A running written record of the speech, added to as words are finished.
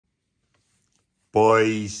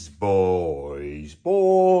Boys, boys,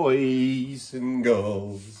 boys and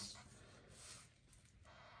girls.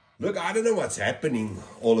 Look, I don't know what's happening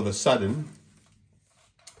all of a sudden,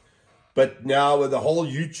 but now with the whole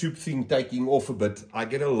YouTube thing taking off a bit, I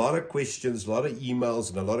get a lot of questions, a lot of emails,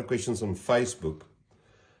 and a lot of questions on Facebook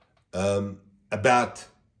about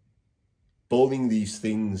building these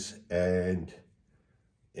things and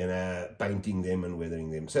painting them and weathering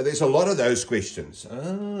them. So there's a lot of those questions.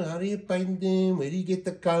 How do you paint them? Where do you get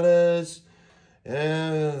the colors?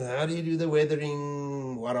 How do you do the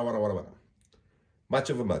weathering? Wada. Much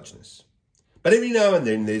of a muchness. But every now and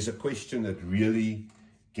then there's a question that really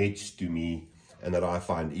gets to me and that I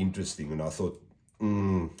find interesting. And I thought,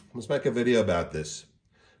 let's make a video about this.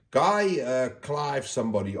 Guy, Clive,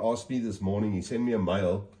 somebody asked me this morning, he sent me a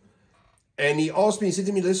mail, and he asked me, he said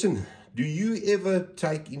to me, listen, do you ever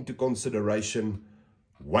take into consideration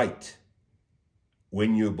weight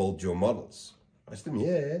when you build your models? I said to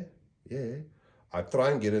him, yeah. I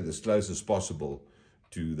try and get it as close as possible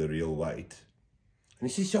to the real weight. And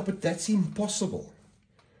he says, yeah, but that's impossible.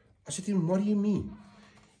 I said to him, what do you mean?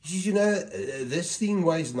 He says, you know, this thing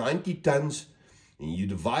weighs 90 tons, and you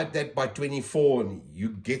divide that by 24, and you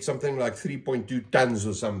get something like 3.2 tons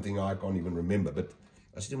or something. I can't even remember. But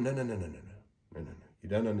I said to him, no. You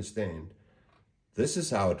don't understand. This is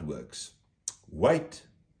how it works. Weight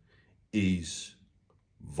is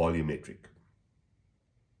volumetric.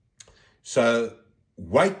 So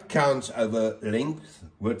weight counts over length,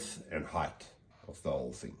 width, and height of the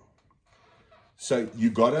whole thing. So you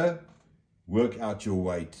got to work out your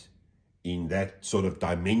weight in that sort of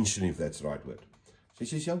dimension, if that's the right word. So he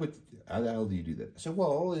says, yeah, but how the hell do you do that? I said,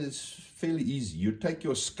 well, it's fairly easy. You take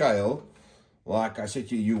your scale, like I said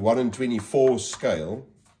to you, 1 in 24 scale,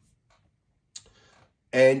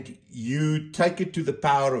 and you take it to the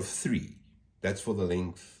power of 3. That's for the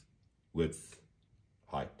length, width,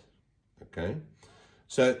 height. Okay?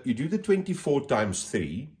 So you do the 24 times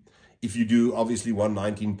 3. If you do, obviously,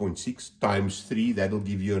 119.6 times 3, that'll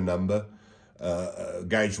give you a number.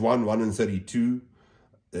 Gauge 1 in 32.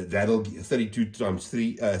 That'll 32 times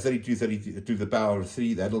 3, 32 to the power of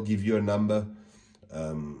 3. That'll give you a number.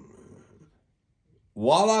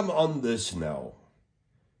 While I'm on this now,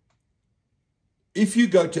 if you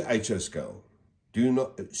go to HO scale, do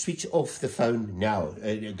not switch off the phone now.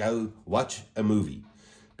 Go watch a movie.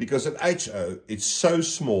 Because at HO, it's so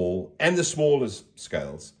small, and the smallest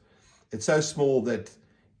scales, it's so small that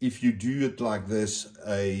if you do it like this,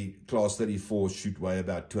 a class 34 should weigh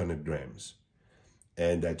about 200 grams.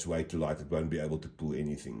 And that's way too light. It won't be able to pull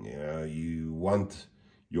anything. You know, you want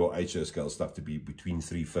your HO scale stuff to be between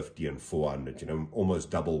 350 and 400, you know, almost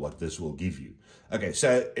double what this will give you. Okay,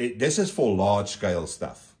 so this is for large scale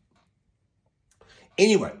stuff.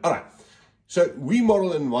 Anyway, all right. So we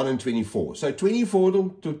model in 1 in 24. So 24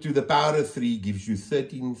 to the power of 3 gives you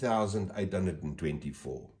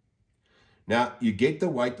 13,824. Now, you get the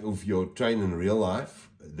weight of your train in real life.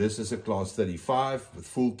 This is a class 35 with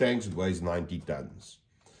full tanks. It weighs 90 tons.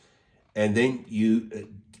 And then you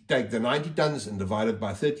take the 90 tons and divide it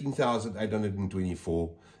by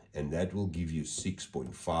 13,824, and that will give you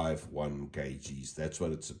 6.51 kgs. That's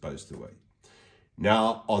what it's supposed to weigh.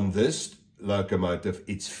 Now, on this locomotive,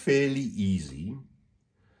 it's fairly easy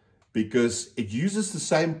because it uses the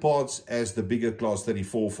same parts as the bigger class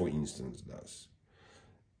 34, for instance, does.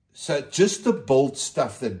 So just the bolt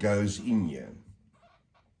stuff that goes in here.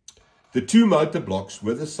 The 2 motor blocks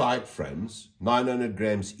with the side frames, 900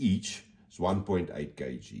 grams each, is 1.8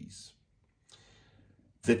 kgs.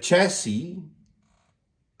 The chassis,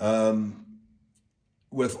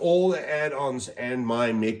 with all the add-ons and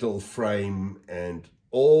my metal frame and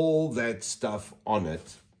all that stuff on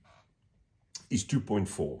it, is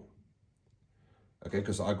 2.4. Okay,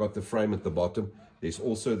 because I got the frame at the bottom. There's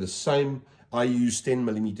also the same, I use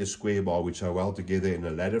 10mm square bar, which I weld together in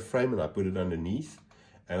a ladder frame, and I put it underneath.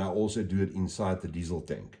 And I also do it inside the diesel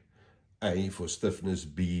tank. A, for stiffness,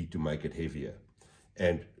 B, to make it heavier.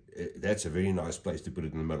 And that's a very nice place to put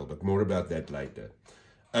it in the middle, but more about that later.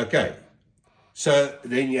 Okay, so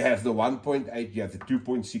then you have the 1.8, you have the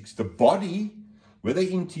 2.6. The body, with the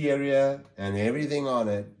interior and everything on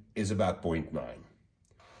it, is about 0.9.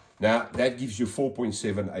 Now, that gives you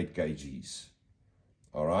 4.78 kgs.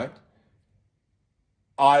 All right?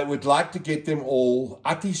 I would like to get them all.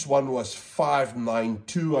 Atti's one was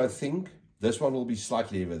 592, I think. This one will be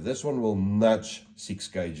slightly heavier. This one will nudge 6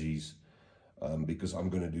 kgs because I'm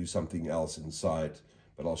going to do something else inside,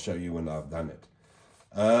 but I'll show you when I've done it.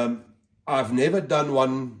 I've never done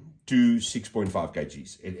one to 6.5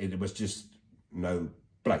 kgs. It was just no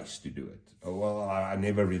place to do it. Well, I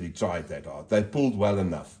never really tried that hard. They pulled well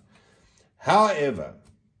enough. However,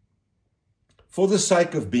 for the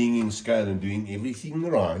sake of being in scale and doing everything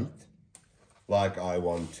right, like I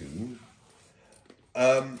want to,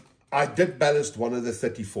 I did ballast one of the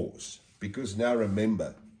 34s, because now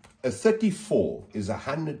remember, a 34 is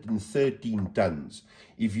 113 tons.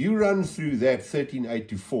 If you run through that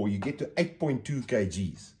 13.824, you get to 8.2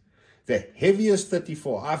 kgs. The heaviest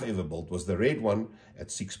 34 I've ever built was the red one at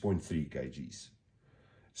 6.3 kgs.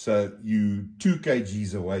 So you 2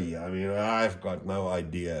 kgs away. I mean, I've got no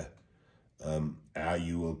idea how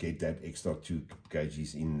you will get that extra 2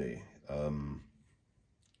 kgs in there.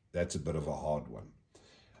 That's a bit of a hard one.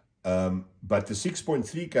 But the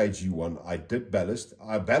 6.3 kg one, I did ballast.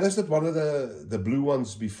 I ballasted one of the blue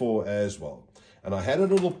ones before as well. And I had a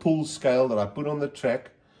little pull scale that I put on the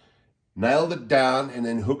track, nailed it down, and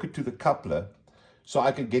then hook it to the coupler so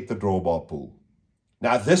I could get the drawbar pull.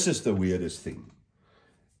 Now, this is the weirdest thing.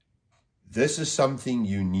 This is something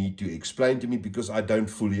you need to explain to me because I don't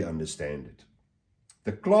fully understand it.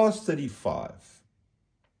 The Class 35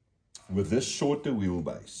 with this shorter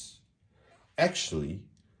wheelbase actually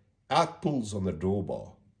outpulls on the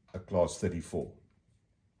drawbar a Class 34.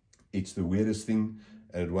 It's the weirdest thing,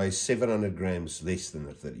 and it weighs 700 grams less than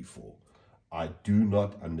a 34. I do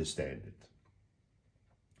not understand it.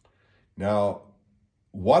 Now,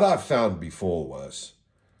 what I found before was,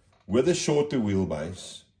 with a shorter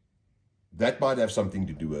wheelbase, that might have something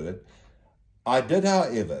to do with it. I did,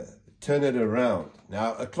 however, turn it around.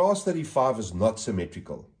 Now, a Class 35 is not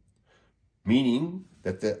symmetrical, meaning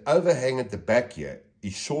that the overhang at the back here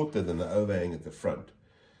is shorter than the overhang at the front.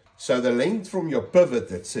 So the length from your pivot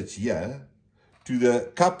that sits here to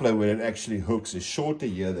the coupler where it actually hooks is shorter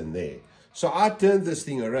here than there. So I turned this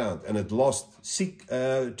thing around and it lost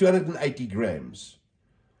 280 grams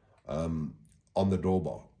on the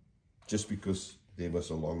drawbar, just because there was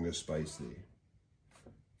a longer space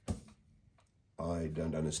there. I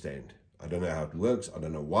don't understand. I don't know how it works. I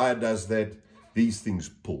don't know why it does that. These things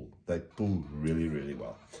pull. They pull really, really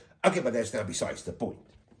well. Okay, but that's now besides the point.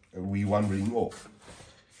 We're wandering off.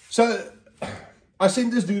 So I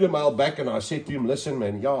sent this dude a mail back and I said to him, listen,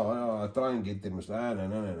 man, I try and get them.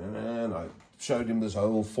 And I showed him this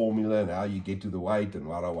whole formula and how you get to the weight and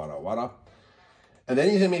wada. And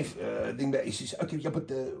then he sent me a thing back. He says, okay, yeah, but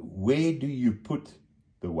where do you put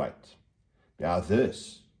the weight? Now,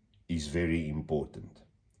 this is very important.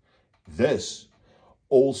 This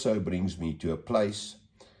also brings me to a place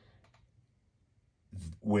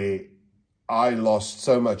where I lost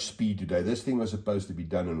so much speed today. This thing was supposed to be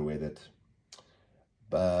done and weathered.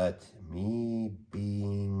 But me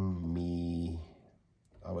being me,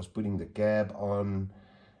 I was putting the cab on.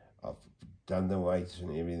 I've done the weights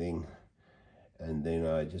and everything. And then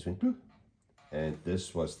I just went, and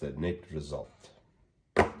this was the net result.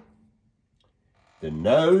 The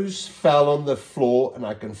nose fell on the floor, and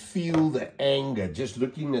I can feel the anger just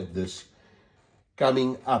looking at this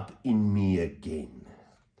coming up in me again.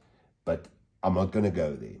 But I'm not going to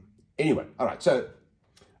go there. Anyway, all right, so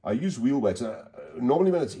I use wheel weights.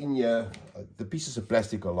 Normally when it's in here, the pieces of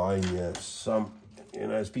plastic are lying here. Some,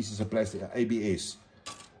 it's pieces of plastic, ABS,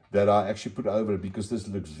 that I actually put over it because this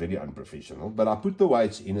looks very unprofessional. But I put the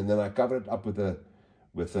weights in and then I cover it up with a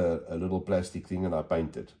little plastic thing and I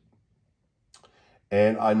paint it.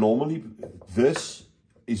 And I normally, this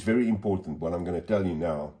is very important, what I'm going to tell you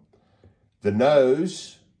now. The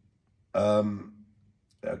nose, okay,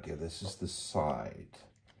 this is the side.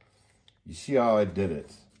 You see how I did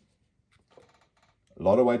it? A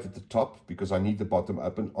lot of weight at the top because I need the bottom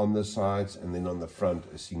open, on the sides, and then on the front,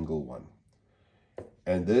 a single one.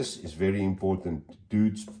 And this is very important.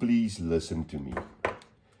 Dudes, please listen to me.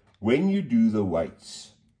 When you do the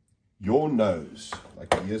weights, your nose,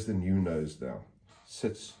 like here's the new nose now,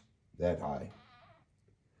 sits that high.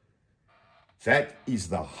 That is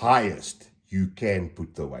the highest you can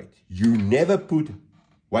put the weight. You never put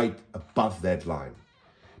weight above that line,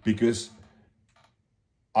 because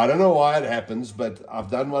I don't know why it happens, but I've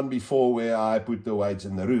done one before where I put the weights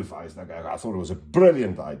in the roof. I thought it was a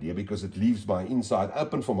brilliant idea because it leaves my inside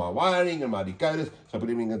open for my wiring and my decoders, so I put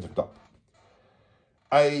everything at the top.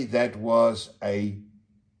 That was a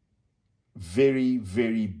very,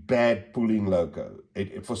 very bad pulling loco.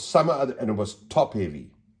 It for some other, and it was top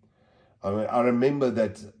heavy. I mean, I remember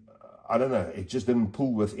that, I don't know, it just didn't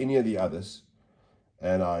pull with any of the others.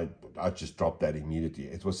 And I just dropped that immediately.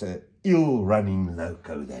 It was an ill-running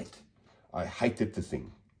loco that. I hated the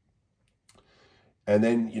thing. And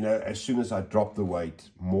then, as soon as I dropped the weight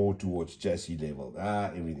more towards chassis level,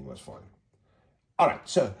 everything was fine. All right,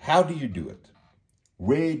 so how do you do it?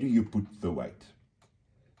 Where do you put the weight?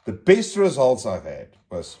 The best results I've had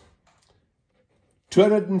was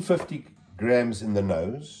 250 grams in the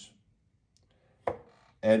nose.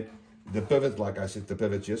 And the pivot, like I said, the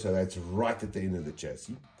pivot here, so that's right at the end of the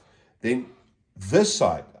chassis. Then this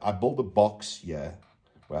side, I build a box here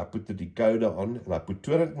where I put the decoder on, and I put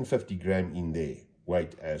 250 gram in there,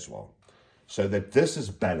 weight as well. So that this is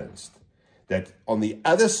balanced. That on the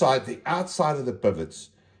other side, the outside of the pivots,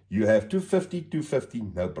 you have 250, 250,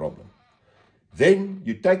 no problem. Then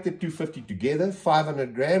you take the 250 together,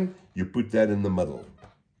 500 gram, you put that in the middle.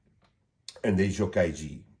 And there's your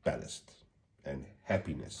kg ballast and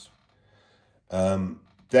happiness.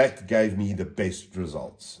 That gave me the best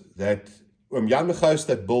results. That Jan Gous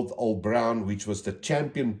that built Old Brown, which was the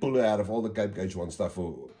champion puller out of all the Cape Gauge 1 stuff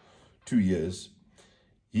for 2 years,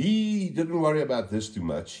 he didn't worry about this too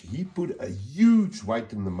much. He put a huge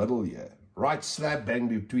weight in the middle here, right slap bang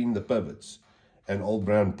between the pivots, and Old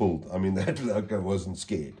Brown pulled. I mean, that loco wasn't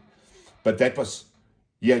scared. But that was,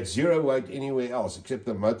 he had zero weight anywhere else except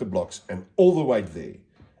the motor blocks and all the weight there.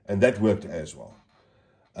 And that worked as well.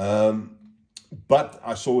 But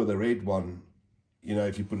I saw with the red one, you know,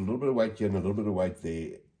 if you put a little bit of weight here and a little bit of weight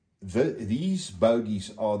there, these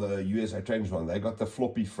bogies are the USA Trains one. They got the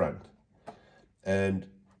floppy front. And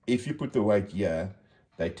if you put the weight here,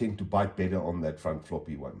 they tend to bite better on that front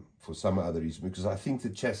floppy one for some other reason, because I think the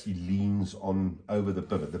chassis leans on over the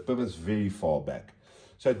pivot. The pivot's very far back.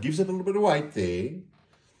 So it gives it a little bit of weight there.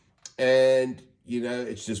 And, you know,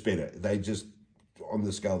 it's just better. They just, on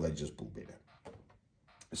the scale, they just pull better.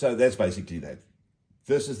 So that's basically that.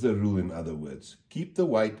 This is the rule, in other words. Keep the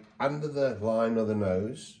weight under the line of the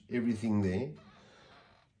nose, everything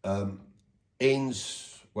there.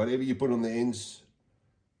 Ends, whatever you put on the ends,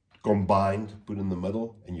 combined, put in the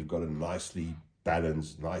middle, and you've got a nicely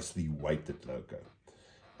balanced, nicely weighted loco.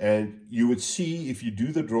 And you would see, if you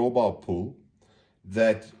do the drawbar pull,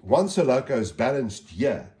 that once a loco is balanced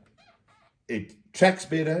here, it tracks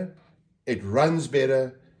better, it runs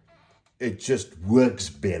better, it just works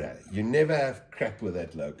better. You never have crap with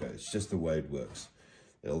that loco. It's just the way it works.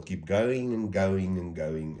 It'll keep going and going and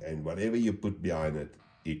going, and whatever you put behind it,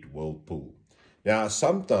 it will pull. Now,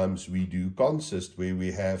 sometimes we do consist where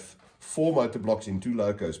we have 4 motor blocks in 2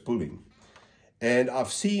 locos pulling. And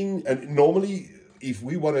I've seen, and normally, if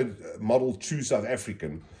we wanted model true South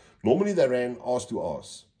African, normally they ran arse to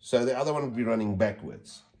arse. So the other one would be running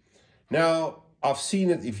backwards. Now, I've seen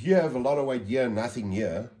it, if you have a lot of weight here and nothing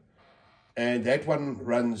here, and that one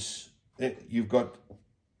runs, you've got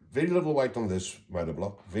very little weight on this motor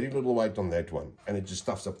block, very little weight on that one, and it just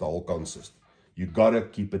stuffs up the whole consist. You gotta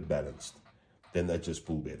keep it balanced. Then they just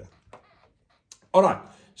pull better. All right,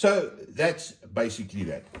 so that's basically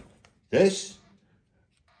that. This,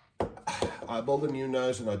 I built a new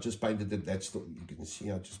nose and I just painted it. That's still, you can see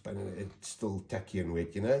I just painted it. It's still tacky and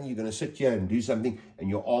wet, you know. And you're gonna sit here and do something, and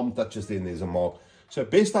your arm touches there, and there's a mark. So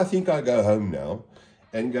best, I think, I go home now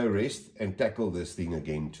and go rest and tackle this thing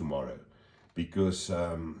again tomorrow, because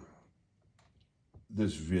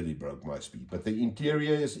this really broke my speed. But the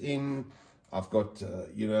interior is in. I've got,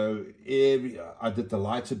 you know, I did the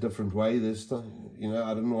lights a different way this time. You know,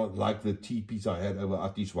 I didn't want like the T-piece I had over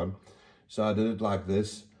Ati's one. So I did it like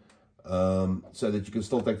this, so that you can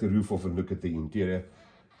still take the roof off and look at the interior.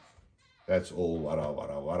 That's all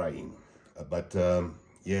wara in. But,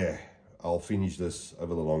 yeah, I'll finish this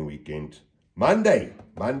over the long weekend. Monday,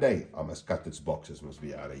 I must cut its boxes, must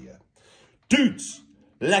be out of here. Dudes,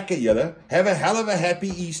 lekker julle. Have a hell of a happy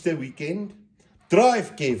Easter weekend.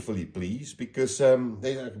 Drive carefully, please, because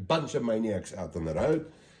there's a bunch of maniacs out on the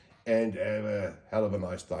road, and have a hell of a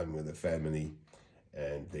nice time with the family.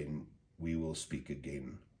 And then we will speak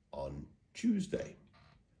again on Tuesday.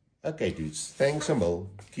 Okay, dudes. Thanks a mil.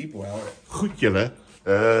 Keep well. Goed, julle.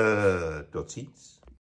 Tot ziens.